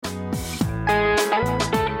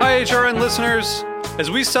HRN listeners.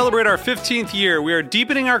 As we celebrate our 15th year, we are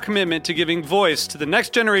deepening our commitment to giving voice to the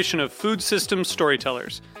next generation of food systems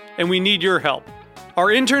storytellers, and we need your help. Our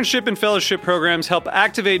internship and fellowship programs help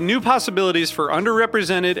activate new possibilities for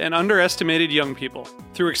underrepresented and underestimated young people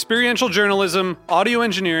through experiential journalism, audio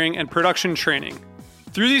engineering, and production training.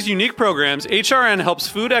 Through these unique programs, HRN helps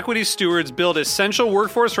food equity stewards build essential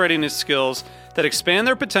workforce readiness skills that expand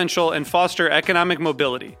their potential and foster economic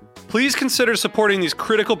mobility. Please consider supporting these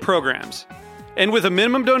critical programs. And with a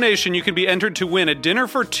minimum donation, you can be entered to win a dinner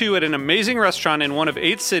for two at an amazing restaurant in one of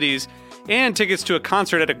 8 cities and tickets to a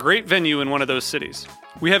concert at a great venue in one of those cities.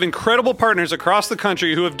 We have incredible partners across the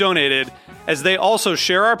country who have donated, as they also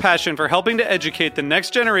share our passion for helping to educate the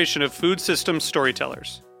next generation of food systems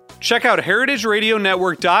storytellers. Check out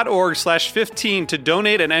heritageradionetwork.org/15 to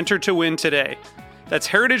donate and enter to win today. That's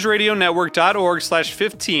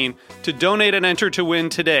heritageradionetwork.org/15 to donate and enter to win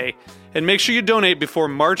today. And make sure you donate before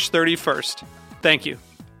March 31st. Thank you.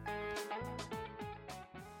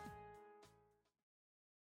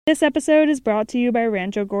 This episode is brought to you by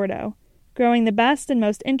Rancho Gordo, growing the best and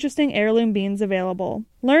most interesting heirloom beans available.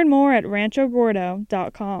 Learn more at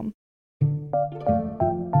ranchogordo.com.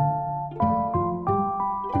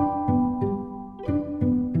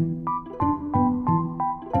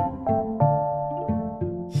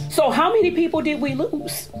 So how many people did we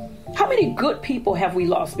lose? How many good people have we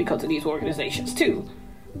lost because of these organizations too?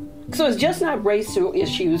 So it's just not racial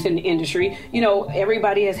issues in the industry. You know,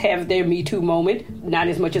 everybody has had their Me Too moment, not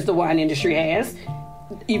as much as the wine industry has.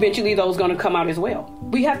 Eventually those are going to come out as well.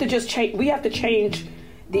 We have to just change. We have to change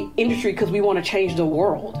the industry because we want to change the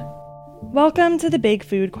world. Welcome to The Big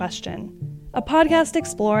Food Question, a podcast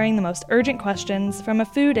exploring the most urgent questions from a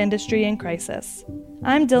food industry in crisis.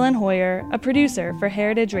 I'm Dylan Hoyer, a producer for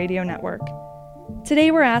Heritage Radio Network. Today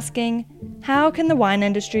we're asking, how can the wine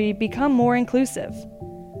industry become more inclusive?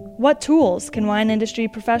 What tools can wine industry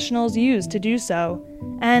professionals use to do so?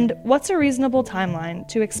 And what's a reasonable timeline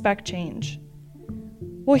to expect change?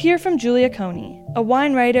 We'll hear from Julia Coney, a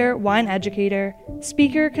wine writer, wine educator,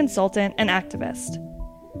 speaker, consultant, and activist.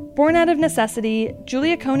 Born out of necessity,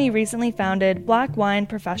 Julia Coney recently founded Black Wine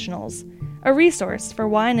Professionals, a resource for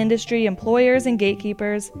wine industry employers and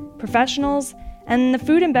gatekeepers, professionals, and the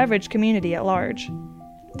food and beverage community at large.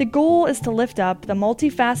 The goal is to lift up the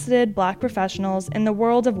multifaceted Black professionals in the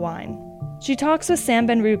world of wine. She talks with Sam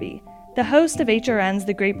Benrubi, the host of HRN's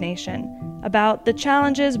The Grape Nation, about the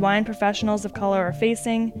challenges wine professionals of color are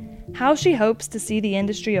facing, how she hopes to see the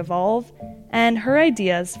industry evolve, and her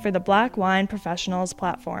ideas for the Black Wine Professionals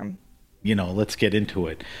platform. You know, let's get into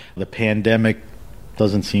it. The pandemic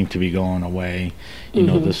doesn't seem to be going away. You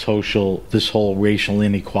know, this whole racial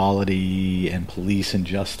inequality and police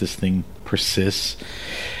injustice thing persists.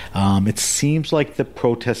 It seems like the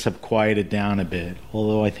protests have quieted down a bit,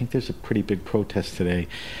 although I think there's a pretty big protest today.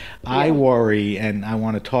 Yeah. I worry, and I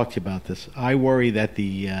want to talk to you about this, I worry that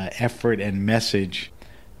the effort and message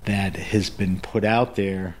that has been put out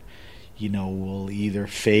there, you know, will either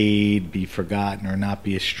fade, be forgotten, or not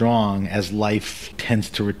be as strong as life tends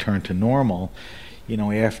to return to normal, you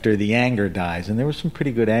know, after the anger dies. And there was some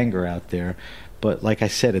pretty good anger out there, but like I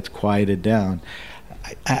said, it's quieted down.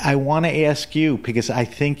 I want to ask you, because I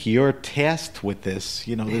think you're tasked with this,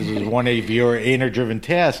 you know, this is one of your inner-driven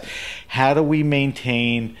tasks. How do we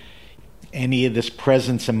maintain any of this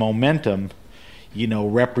presence and momentum, you know,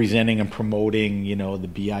 representing and promoting, you know, the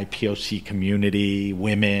BIPOC community,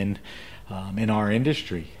 women in our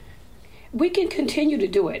industry? We can continue to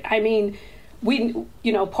do it. I mean,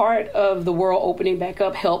 part of the world opening back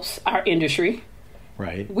up helps our industry.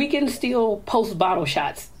 Right. We can still post bottle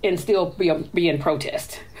shots and still be in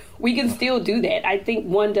protest. We can still do that. I think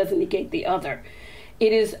one doesn't negate the other.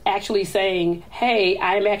 It is actually saying, hey,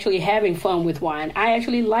 I'm actually having fun with wine. I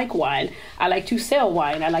actually like wine. I like to sell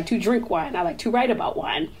wine. I like to drink wine. I like to write about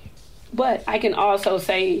wine. But I can also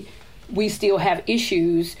say we still have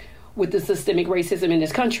issues with the systemic racism in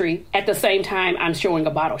this country. At the same time, I'm showing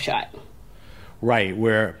a bottle shot. Right,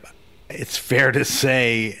 where it's fair to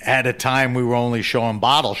say at a time we were only showing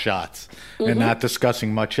bottle shots and not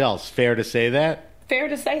discussing much else. Fair to say that? Fair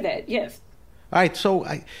to say that, yes. All right, so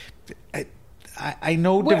I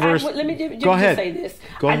know diverse. Let me just Go ahead. say this.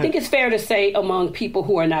 Go ahead. I think it's fair to say among people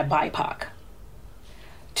who are not BIPOC.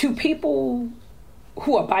 To people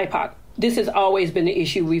who are BIPOC, this has always been the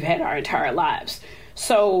issue we've had our entire lives.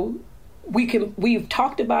 So we've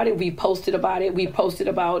talked about it, we've posted about it, we've posted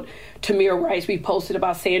about Tamir Rice, we've posted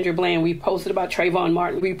about Sandra Bland, we've posted about Trayvon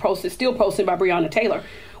Martin, still posting about Breonna Taylor.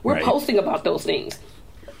 We're posting about those things.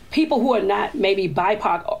 People who are not maybe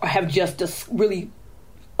BIPOC have just really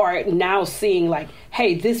are now seeing like,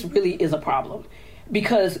 hey, this really is a problem.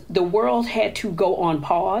 because the world had to go on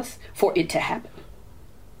pause for it to happen.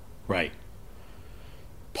 Right.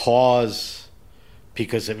 Pause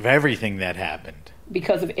because of everything that happened.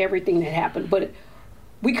 Because of everything that happened. But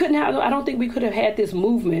we couldn't have, I don't think we could have had this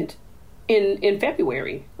movement in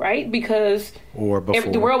February, right? Because or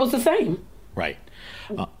before. The world was the same. Right.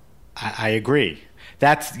 I agree.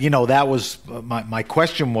 That's, that was my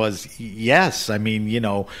question was, yes. I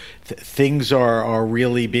mean, things are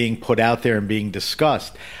really being put out there and being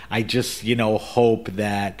discussed. I just, hope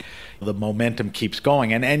that the momentum keeps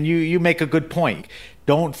going. And you make a good point.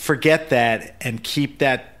 Don't forget that and keep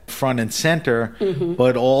that front and center,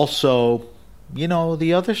 but also,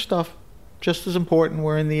 the other stuff, just as important.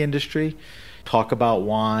 We're in the industry. Talk about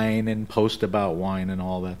wine and post about wine and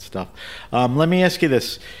all that stuff. Let me ask you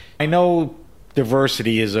this. I know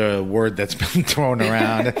diversity is a word that's been thrown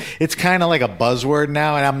around. It's kind of like a buzzword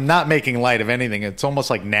now, and I'm not making light of anything. It's almost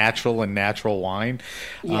like natural and natural wine.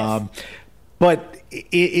 Yes. But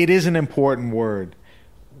it is an important word.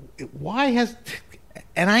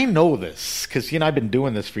 And I know this because, I've been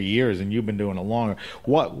doing this for years and you've been doing it longer.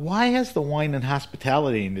 Why has the wine and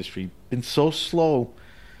hospitality industry been so slow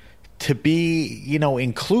to be,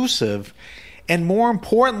 inclusive? And more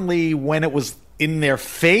importantly, when it was in their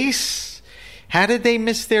face, how did they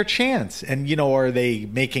miss their chance? And, are they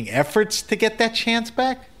making efforts to get that chance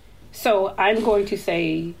back? So I'm going to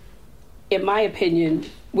say, in my opinion,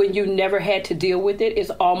 when you never had to deal with it, it's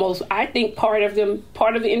almost, I think part of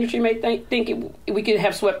the industry may think we could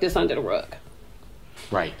have swept this under the rug.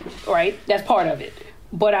 Right. Right? That's part of it.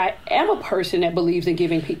 But I am a person that believes in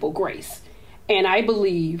giving people grace. And I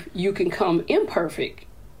believe you can come imperfect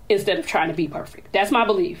instead of trying to be perfect. That's my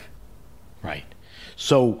belief. Right.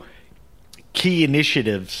 So key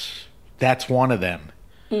initiatives, that's one of them,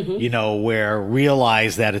 where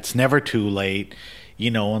realize that it's never too late,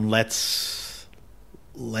 and let's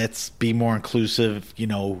be more inclusive,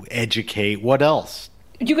 educate. What else?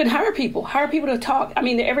 You can hire people to talk. I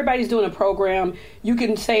mean, everybody's doing a program. You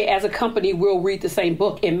can say, as a company, we'll read the same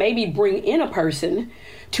book and maybe bring in a person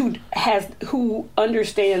who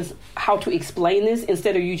understands how to explain this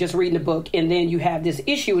instead of you just reading the book and then you have this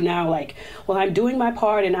issue now like, well, I'm doing my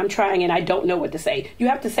part and I'm trying and I don't know what to say. You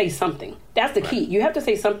have to say something. That's the key. You have to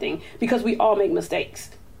say something because we all make mistakes.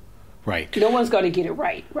 Right. No one's going to get it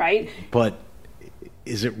right? But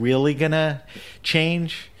is it really going to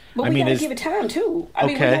change? But we got to give it time, too. I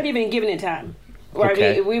mean, we're not even giving it time. Right?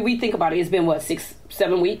 Okay. We think about it. It's been,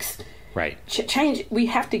 6-7 weeks? Right. Change. We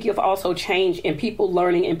have to give also change and people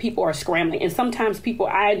learning and people are scrambling. And sometimes people,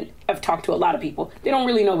 I have talked to a lot of people, they don't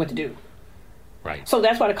really know what to do. Right. So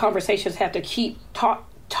that's why the conversations have to keep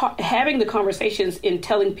having the conversations and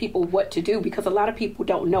telling people what to do, because a lot of people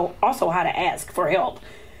don't know also how to ask for help.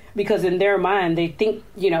 Because in their mind, they think,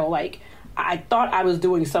 like, I thought I was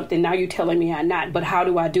doing something. Now you're telling me I'm not. But how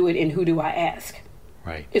do I do it and who do I ask?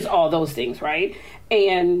 Right. It's all those things, right?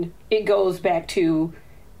 And it goes back to,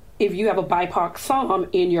 if you have a BIPOC som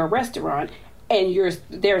in your restaurant and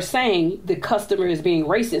they're saying the customer is being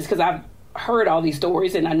racist, because I've heard all these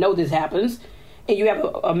stories and I know this happens, and you have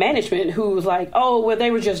a management who's like, oh, well,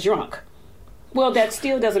 they were just drunk. Well, that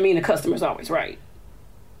still doesn't mean the customer's always right.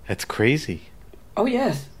 That's crazy. Oh,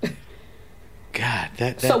 yes. God,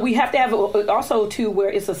 that... So we have to have also, too, where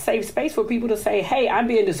it's a safe space for people to say, hey, I'm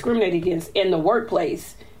being discriminated against in the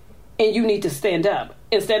workplace, and you need to stand up.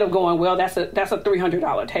 Instead of going, well, that's a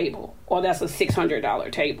 $300 table, or that's a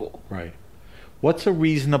 $600 table. Right. What's a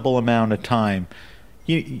reasonable amount of time?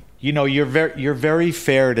 You're very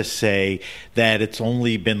fair to say that it's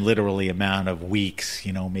only been literally a amount of weeks,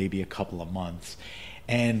 maybe a couple of months.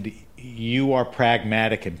 And you are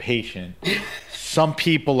pragmatic and patient. Some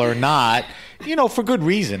people are not, for good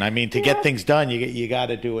reason. I mean, to get things done, you got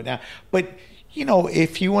to do it now. But,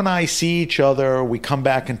 if you and I see each other, we come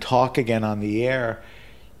back and talk again on the air,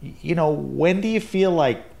 when do you feel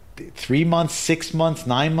like 3 months, 6 months,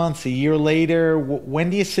 9 months, a year later, when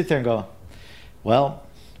do you sit there and go, well,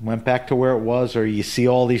 went back to where it was, or you see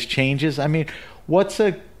all these changes? I mean, what's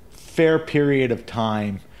a fair period of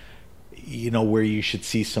time, where you should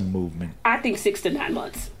see some movement? I think 6 to 9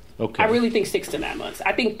 months. Okay. I really think 6 to 9 months.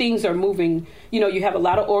 I think things are moving. You have a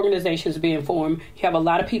lot of organizations being formed. You have a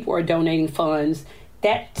lot of people are donating funds.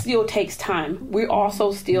 That still takes time. We're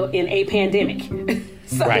also still in a pandemic.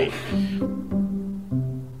 So. Right.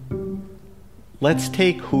 Let's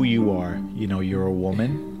take who you are. You're a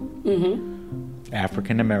woman,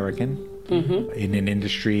 African American, in an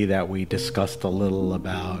industry that we discussed a little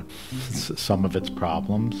about some of its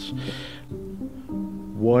problems.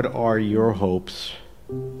 What are your hopes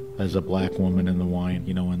as a black woman in the wine,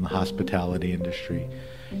 in the hospitality industry.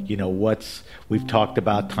 We've talked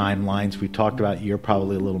about timelines. We've talked about you're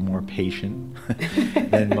probably a little more patient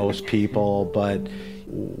than most people, but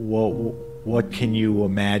what can you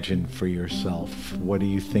imagine for yourself? What do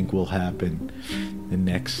you think will happen the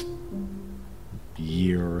next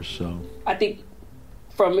year or so? I think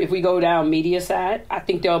if we go down media side, I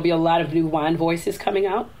think there'll be a lot of new wine voices coming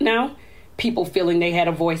out now. People feeling they had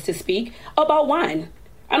a voice to speak about wine.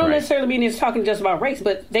 I don't necessarily mean it's talking just about race,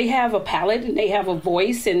 but they have a palate and they have a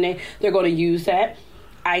voice, and they're going to use that.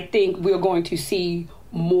 I think we're going to see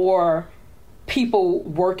more people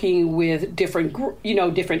working with different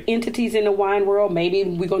entities in the wine world. Maybe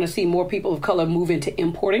we're going to see more people of color move into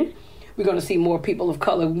importing. We're going to see more people of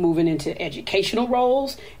color moving into educational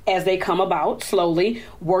roles as they come about slowly,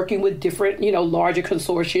 working with different, larger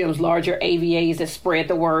consortiums, larger AVAs that spread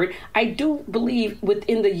the word. I do believe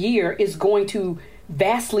within the year is going to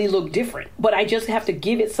vastly look different, but I just have to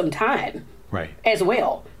give it some time as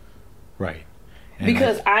well. Right.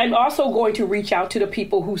 Because I'm also going to reach out to the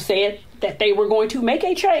people who said that they were going to make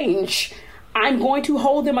a change. I'm going to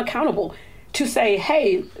hold them accountable to say,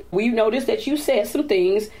 hey, we noticed that you said some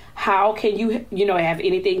things. How can you, have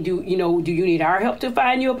anything? Do you need our help to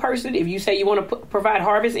find you a person? If you say you want to provide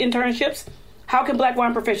harvest internships, how can Black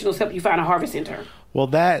wine professionals help you find a harvest intern? Well,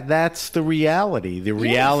 that's the reality. The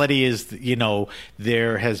reality is,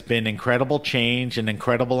 there has been incredible change, an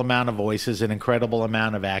incredible amount of voices, an incredible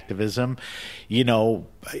amount of activism.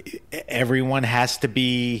 Everyone has to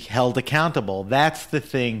be held accountable. That's the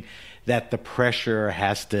thing that the pressure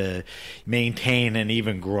has to maintain and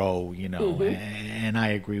even grow, and I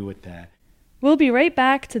agree with that. We'll be right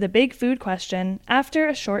back to the big food question after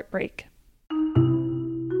a short break.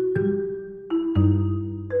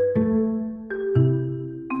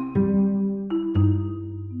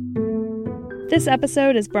 This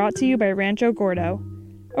episode is brought to you by Rancho Gordo.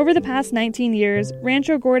 Over the past 19 years,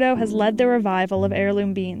 Rancho Gordo has led the revival of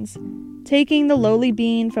heirloom beans, taking the lowly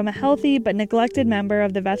bean from a healthy but neglected member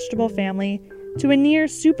of the vegetable family to a near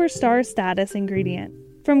superstar status ingredient.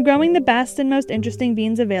 From growing the best and most interesting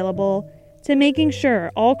beans available to making sure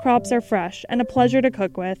all crops are fresh and a pleasure to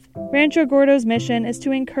cook with, Rancho Gordo's mission is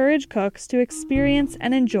to encourage cooks to experience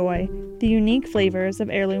and enjoy the unique flavors of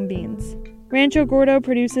heirloom beans. Rancho Gordo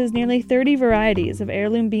produces nearly 30 varieties of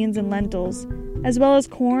heirloom beans and lentils, as well as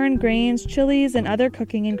corn, grains, chilies, and other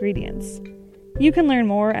cooking ingredients. You can learn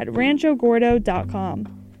more at ranchogordo.com.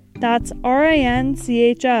 That's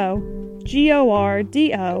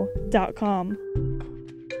RANCHOGORDO.com.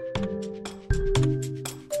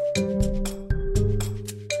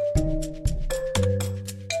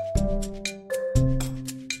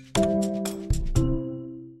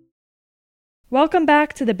 Welcome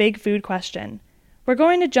back to the Big Food Question. We're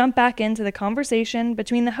going to jump back into the conversation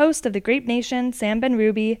between the host of the Grape Nation, Sam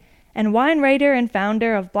Benrubi, and wine writer and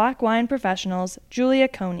founder of Black Wine Professionals, Julia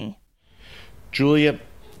Coney. Julia,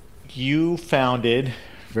 you founded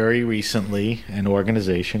very recently an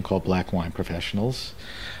organization called Black Wine Professionals.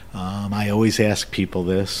 I always ask people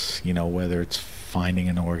this, whether it's finding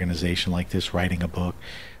an organization like this, writing a book.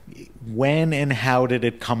 When and how did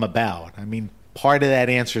it come about? I mean, part of that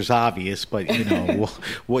answer is obvious, but,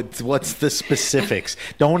 what's the specifics?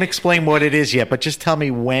 Don't explain what it is yet, but just tell me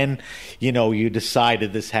when, you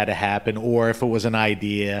decided this had to happen, or if it was an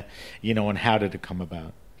idea, and how did it come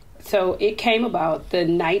about? So it came about the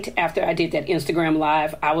night after I did that Instagram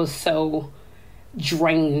Live. I was so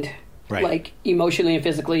drained, like emotionally and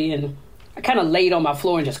physically, and I kind of laid on my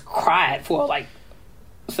floor and just cried for like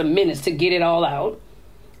some minutes to get it all out.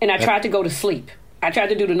 And I tried to go to sleep. I tried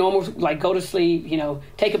to do the normal, like go to sleep,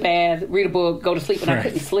 take a bath, read a book, go to sleep, and I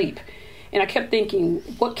couldn't sleep. And I kept thinking,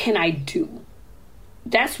 what can I do?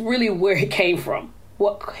 That's really where it came from.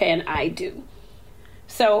 What can I do?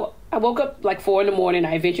 So I woke up like 4 a.m.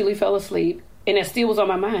 I eventually fell asleep, and it still was on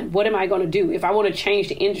my mind. What am I going to do? If I want to change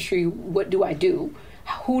the industry, what do I do?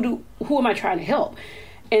 Who am I trying to help?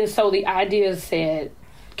 And so the idea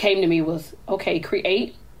came to me was, okay,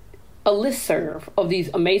 create a listserv of these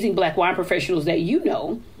amazing Black wine professionals that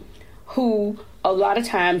who a lot of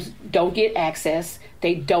times don't get access.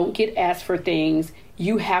 They don't get asked for things.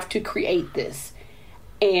 You have to create this.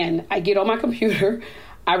 And I get on my computer.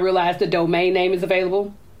 I realize the domain name is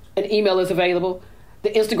available. An email is available. The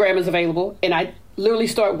Instagram is available. And I literally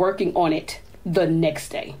start working on it the next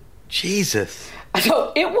day. Jesus.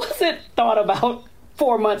 So it wasn't thought about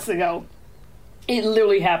 4 months ago. It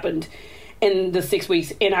literally happened. in the 6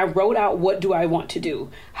 weeks, and I wrote out, what do I want to do?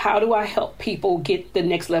 How do I help people get the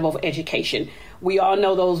next level of education? We all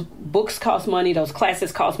know those books cost money, those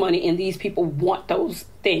classes cost money, and these people want those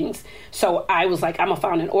things. So I was like, I'm going to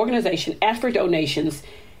found an organization, ask for donations,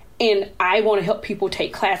 and I want to help people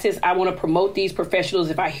take classes. I want to promote these professionals.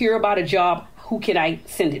 If I hear about a job, who can I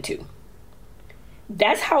send it to?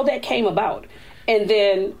 That's how that came about. And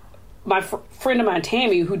then my friend of mine,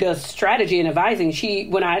 Tammy, who does strategy and advising,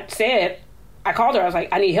 when I called her, I was like,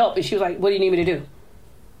 I need help. And she was like, what do you need me to do?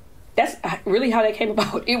 That's really how that came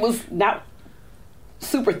about. It was not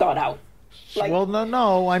super thought out. Well,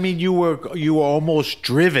 no. I mean, you were almost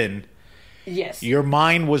driven. Yes. Your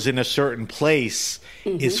mind was in a certain place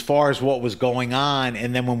as far as what was going on.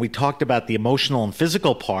 And then when we talked about the emotional and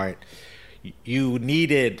physical part, you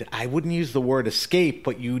needed, I wouldn't use the word escape,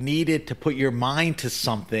 but you needed to put your mind to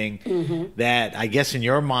something that I guess in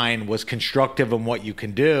your mind was constructive in what you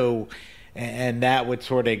can do. And that would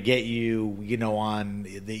sort of get you, on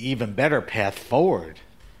the even better path forward.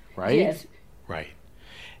 Right? Yes. Right.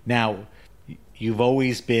 Now, you've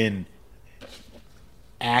always been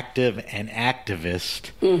active and activist.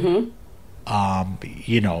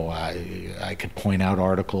 I could point out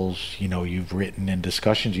articles, you've written and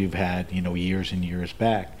discussions you've had, years and years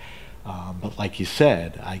back. But like you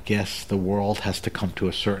said, I guess the world has to come to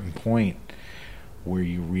a certain point where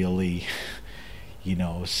you really,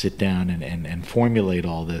 sit down and formulate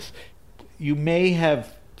all this. You may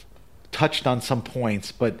have touched on some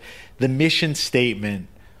points, but the mission statement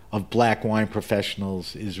of Black Wine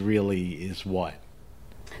Professionals is what?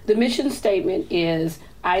 The mission statement is,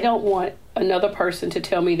 I don't want another person to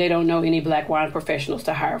tell me they don't know any Black wine professionals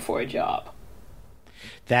to hire for a job.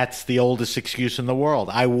 That's the oldest excuse in the world.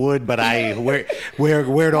 I would, but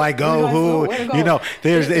where do I go?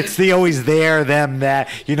 It's the always there, them, that,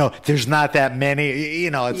 there's not that many,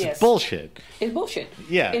 it's bullshit. It's bullshit.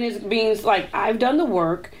 Yeah. And it means like, I've done the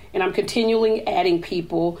work and I'm continually adding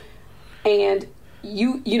people, and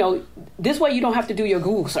this way you don't have to do your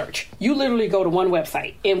Google search. You literally go to one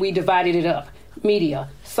website, and we divided it up. Media,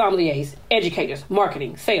 sommeliers, educators,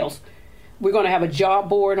 marketing, sales. We're going to have a job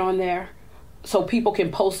board on there so people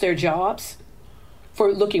can post their jobs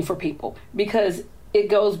for looking for people, because it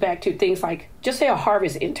goes back to things like, just say a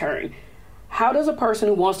harvest intern. How does a person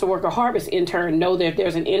who wants to work a harvest intern know that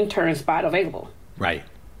there's an intern spot available? Right.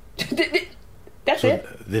 That's it.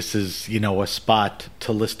 This is, a spot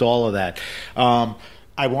to list all of that.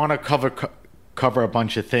 I want to cover a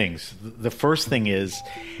bunch of things. The first thing is,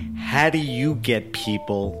 how do you get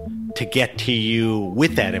people to get to you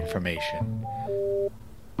with that information?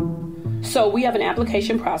 So we have an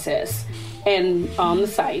application process and on the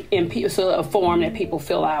site, and so a form that people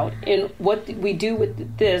fill out. And what we do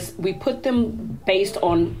with this, we put them based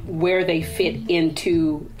on where they fit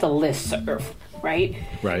into the listserv, right?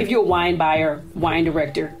 If you're a wine buyer, wine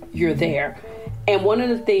director, you're there. And one of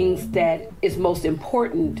the things that is most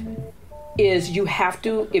important is you have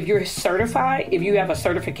to, if you're certified, if you have a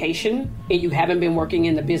certification and you haven't been working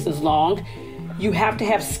in the business long, you have to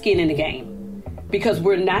have skin in the game. Because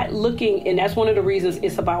we're not looking, and that's one of the reasons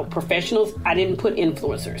it's about professionals. I didn't put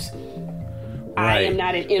influencers. Right. I am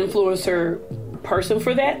not an influencer person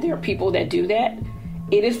for that. There are people that do that.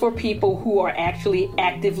 It is for people who are actually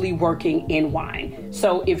actively working in wine.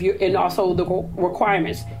 So and also the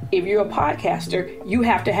requirements. If you're a podcaster, you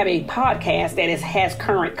have to have a podcast that has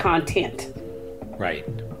current content. Right.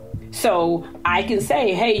 So I can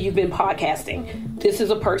say, hey, you've been podcasting. This is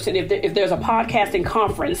a person, if there's a podcasting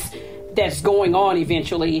conference that's going on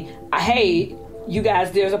eventually, hey, you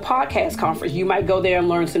guys, there's a podcast conference. You might go there and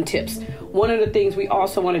learn some tips. One of the things we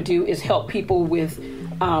also want to do is help people with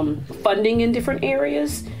funding in different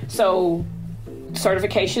areas. So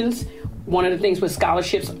certifications, one of the things with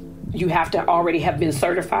scholarships, you have to already have been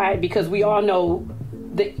certified, because we all know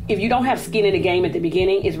that if you don't have skin in the game at the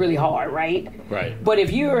beginning, it's really hard, right? Right. But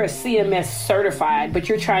if you're a CMS certified, but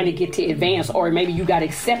you're trying to get to advanced, or maybe you got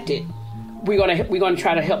accepted, we're gonna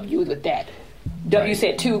try to help you with that.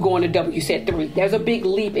 WSET 2 going to WSET 3. There's a big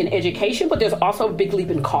leap in education, but there's also a big leap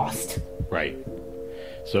in cost. Right.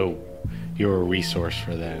 So you're a resource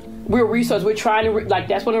for that. We're a resource. We're trying to,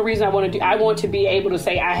 that's one of the reasons I want to do. I want to be able to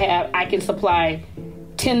say I can supply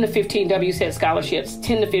 10 to 15 WSET scholarships,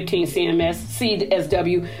 10 to 15 CMS,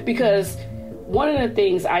 CSW, because one of the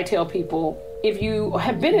things I tell people, if you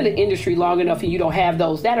have been in the industry long enough and you don't have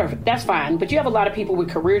those, that's fine. But you have a lot of people with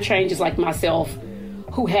career changes like myself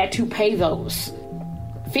who had to pay those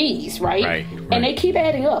fees, right? Right. And they keep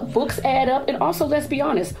adding up. Books add up. And also, let's be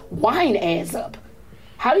honest, wine adds up.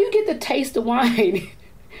 How do you get the taste of wine?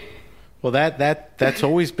 Well, that's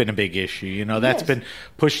always been a big issue. That's Yes. been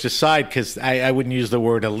pushed aside because I wouldn't use the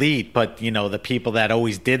word elite, but, the people that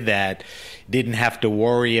always did that didn't have to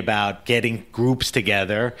worry about getting groups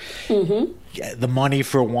together. Mm-hmm. The money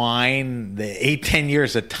for wine, the 8-10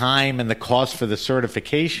 years of time and the cost for the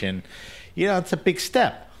certification, it's a big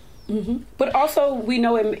step. Mm-hmm. But also, we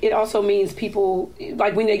know it also means people,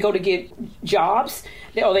 like when they go to get jobs,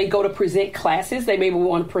 or they go to present classes, they maybe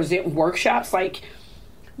want to present workshops, like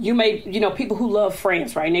people who love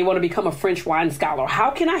France, right? And they want to become a French wine scholar.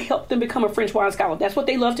 How can I help them become a French wine scholar? That's what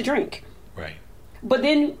they love to drink. Right. But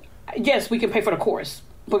then, yes, we can pay for the course,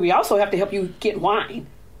 but we also have to help you get wine.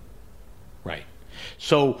 Right.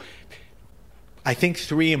 So I think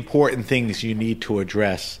 3 important things you need to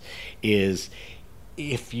address is,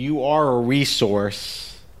 if you are a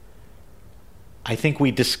resource, I think we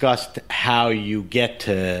discussed how you get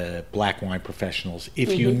to Black Wine Professionals.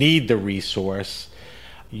 If you need the resource,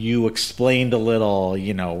 you explained a little,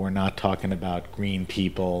 we're not talking about green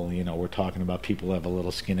people, we're talking about people who have a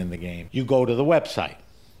little skin in the game. You go to the website,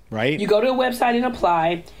 right? You go to the website and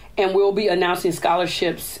apply, and we'll be announcing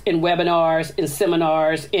scholarships and webinars and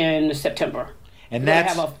seminars in September. And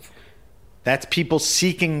that's people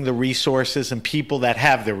seeking the resources and people that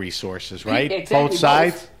have the resourires, right? Exactly. Both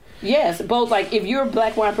sides? Yes, both. Like, if you're a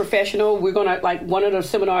Black Wine Professional, we're going to, like, one of the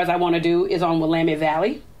seminars I want to do is on Willamette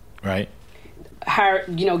Valley. Right.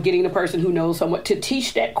 Getting the person who knows somewhat to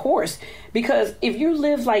teach that course. Because if you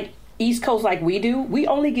live, like, East Coast like we do, we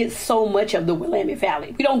only get so much of the Willamette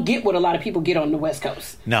Valley. We don't get what a lot of people get on the West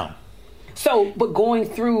Coast. No. So, but going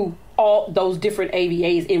through all those different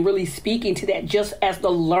AVAs and really speaking to that just as the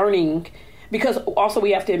learning, because also we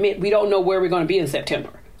have to admit, we don't know where we're going to be in September.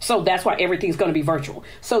 So that's why everything's going to be virtual.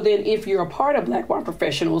 So then if you're a part of Black Wine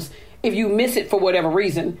Professionals, if you miss it for whatever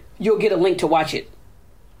reason, you'll get a link to watch it.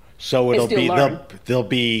 So everything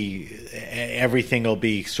will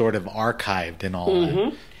be sort of archived and all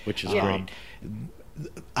that, which is great.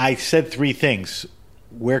 I said 3 things.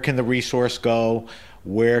 Where can the resource go?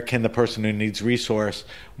 Where can the person who needs resource?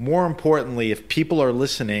 More importantly, if people are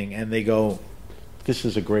listening and they go, this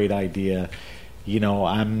is a great idea,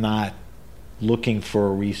 I'm not looking for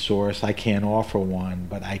a resource, I can't offer one,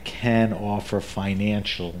 but I can offer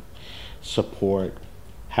financial support.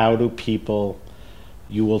 How do people...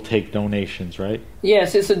 You will take donations, right?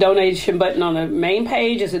 Yes, it's a donation button on the main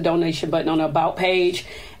page. It's a donation button on the About page.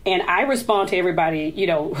 And I respond to everybody,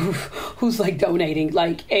 who's like donating.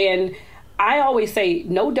 And I always say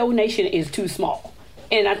no donation is too small.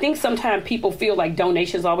 And I think sometimes people feel like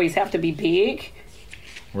donations always have to be big.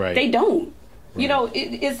 Right. They don't. Right.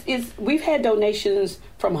 It's we've had donations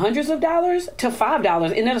from hundreds of dollars to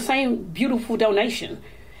 $5, and they're the same beautiful donation,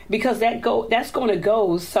 because that's going to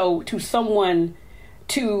go to someone.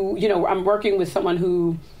 I'm working with someone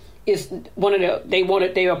who is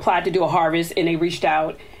they applied to do a harvest, and they reached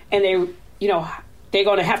out, and they're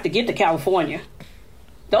going to have to get to California.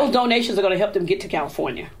 Those donations are going to help them get to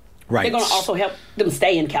California. Right. They're going to also help them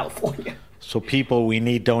stay in California. So people, we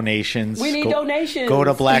need donations. Donations. Go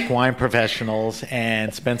to Black Wine Professionals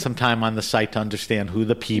and spend some time on the site to understand who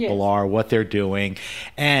the people are, what they're doing.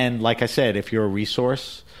 And like I said, if you're a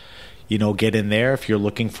resource, get in there. If you're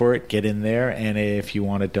looking for it, get in there. And if you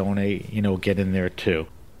want to donate, get in there too.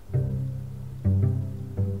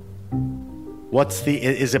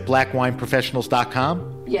 Is it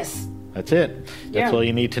blackwineprofessionals.com? Yes. That's it. That's all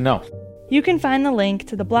you need to know. You can find the link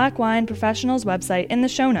to the Black Wine Professionals website in the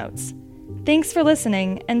show notes. Thanks for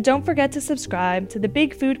listening, and don't forget to subscribe to The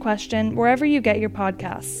Big Food Question wherever you get your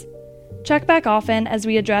podcasts. Check back often as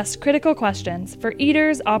we address critical questions for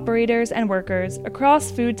eaters, operators, and workers across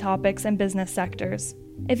food topics and business sectors.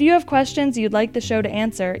 If you have questions you'd like the show to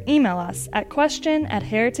answer, email us at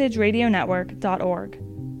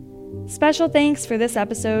question@heritageradionetwork.org. Special thanks for this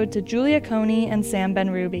episode to Julia Coney and Sam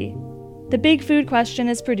Ben-Ruby. The Big Food Question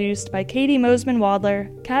is produced by Katie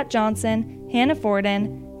Mosman-Wadler, Kat Johnson, Hannah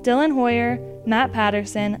Forden, Dylan Hoyer, Matt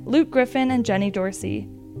Patterson, Luke Griffin, and Jenny Dorsey.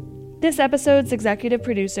 This episode's executive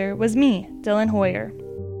producer was me, Dylan Hoyer.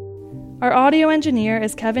 Our audio engineer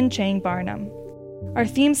is Kevin Chang Barnum. Our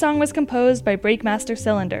theme song was composed by Breakmaster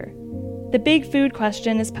Cylinder. The Big Food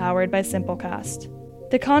Question is powered by Simplecast.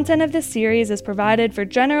 The content of this series is provided for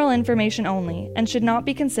general information only and should not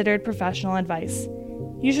be considered professional advice.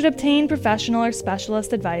 You should obtain professional or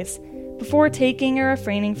specialist advice before taking or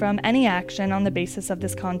refraining from any action on the basis of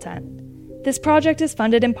this content. This project is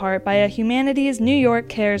funded in part by a Humanities New York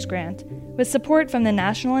CARES grant, with support from the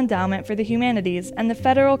National Endowment for the Humanities and the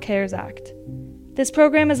Federal CARES Act. This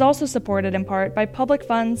program is also supported in part by public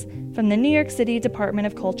funds from the New York City Department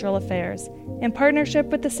of Cultural Affairs, in partnership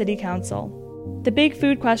with the City Council. The Big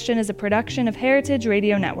Food Question is a production of Heritage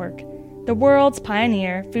Radio Network, the world's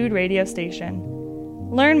pioneer food radio station.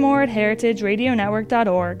 Learn more at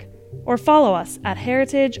heritageradionetwork.org or follow us at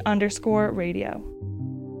heritage_radio.